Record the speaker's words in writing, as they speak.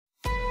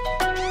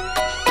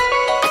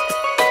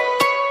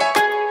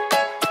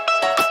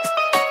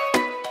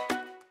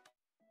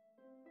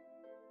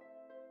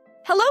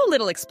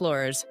little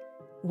explorers!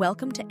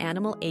 Welcome to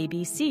Animal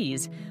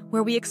ABCs,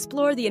 where we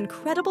explore the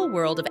incredible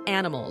world of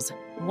animals,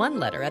 one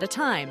letter at a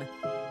time.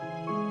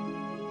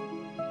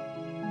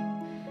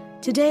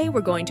 Today,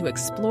 we're going to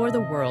explore the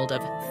world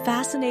of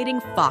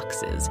fascinating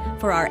foxes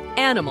for our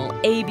Animal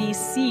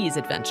ABCs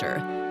adventure.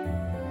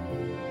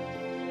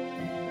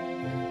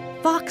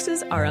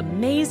 Foxes are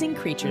amazing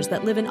creatures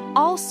that live in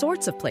all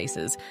sorts of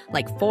places,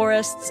 like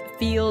forests,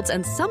 fields,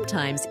 and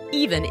sometimes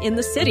even in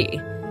the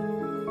city.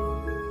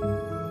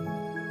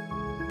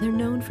 They're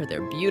known for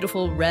their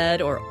beautiful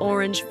red or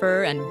orange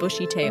fur and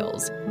bushy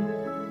tails.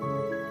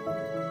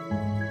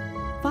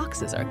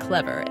 Foxes are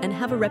clever and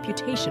have a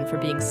reputation for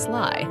being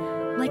sly,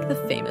 like the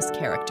famous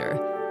character,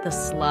 the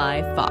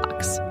Sly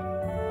Fox.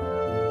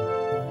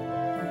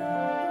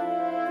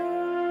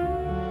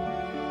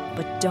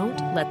 But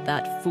don't let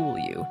that fool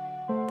you.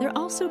 They're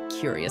also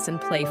curious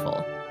and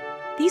playful.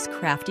 These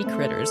crafty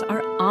critters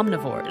are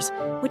omnivores,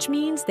 which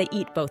means they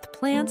eat both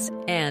plants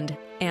and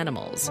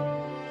animals.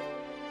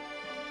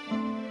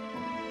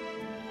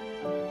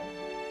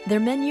 Their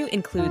menu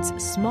includes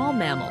small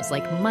mammals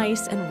like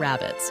mice and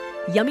rabbits,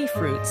 yummy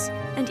fruits,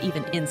 and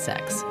even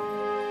insects.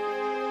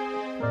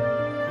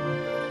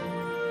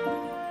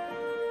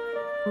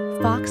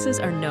 Foxes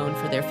are known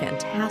for their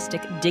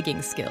fantastic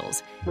digging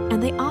skills,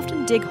 and they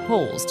often dig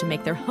holes to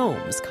make their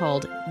homes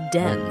called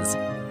dens.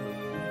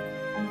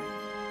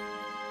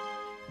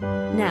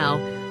 Now,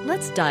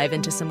 let's dive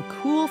into some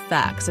cool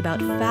facts about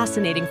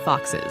fascinating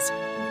foxes.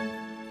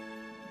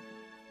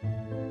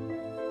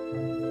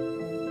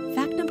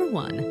 Fact number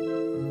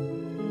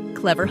 1.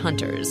 Clever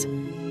hunters.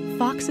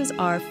 Foxes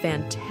are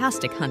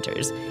fantastic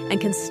hunters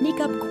and can sneak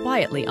up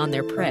quietly on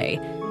their prey,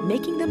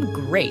 making them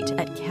great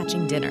at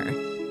catching dinner.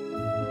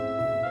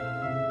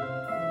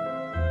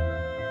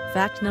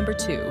 Fact number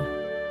 2.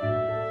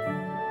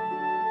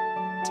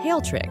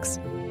 Tail tricks.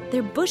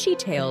 Their bushy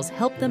tails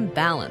help them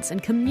balance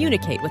and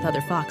communicate with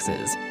other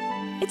foxes.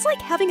 It's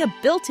like having a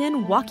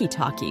built-in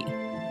walkie-talkie.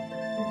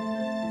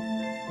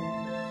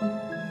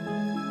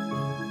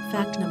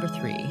 Fact number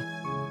 3.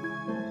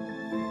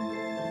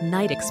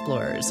 Night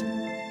explorers.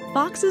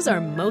 Foxes are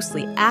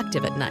mostly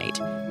active at night,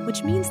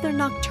 which means they're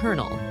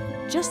nocturnal,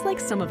 just like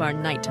some of our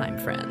nighttime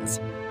friends.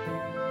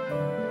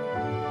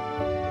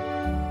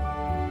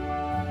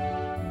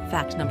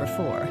 Fact number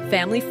 4.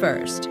 Family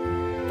first.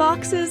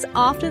 Foxes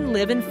often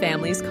live in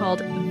families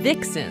called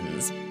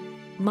vixens.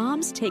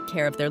 Moms take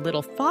care of their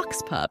little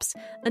fox pups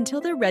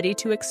until they're ready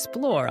to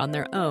explore on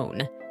their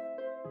own.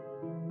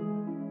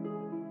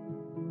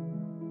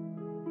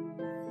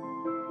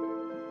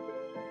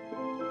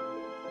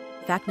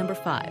 Fact number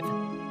 5.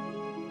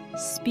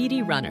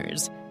 Speedy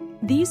runners.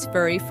 These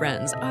furry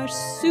friends are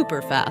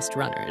super fast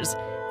runners,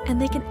 and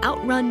they can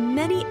outrun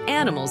many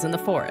animals in the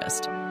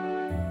forest.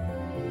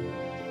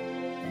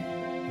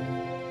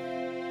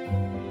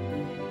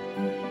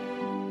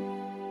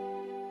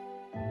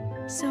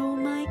 So,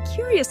 my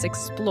curious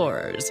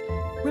explorers,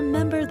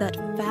 remember that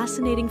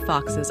fascinating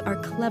foxes are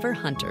clever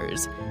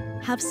hunters,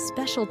 have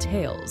special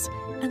tails,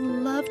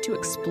 and love to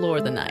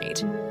explore the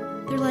night.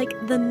 They're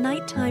like the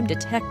nighttime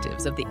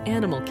detectives of the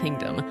animal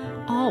kingdom,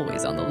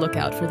 always on the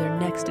lookout for their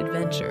next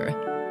adventure.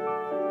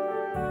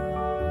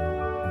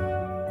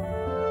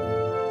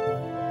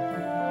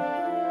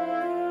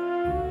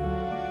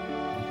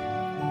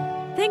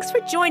 Thanks for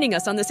joining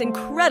us on this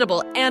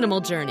incredible animal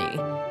journey.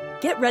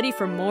 Get ready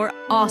for more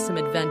awesome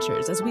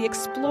adventures as we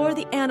explore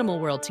the animal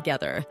world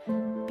together.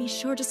 Be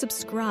sure to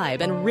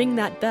subscribe and ring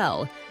that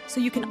bell so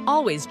you can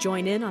always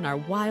join in on our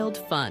wild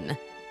fun.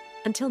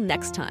 Until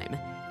next time,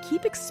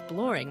 keep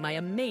exploring, my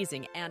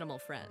amazing animal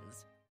friends.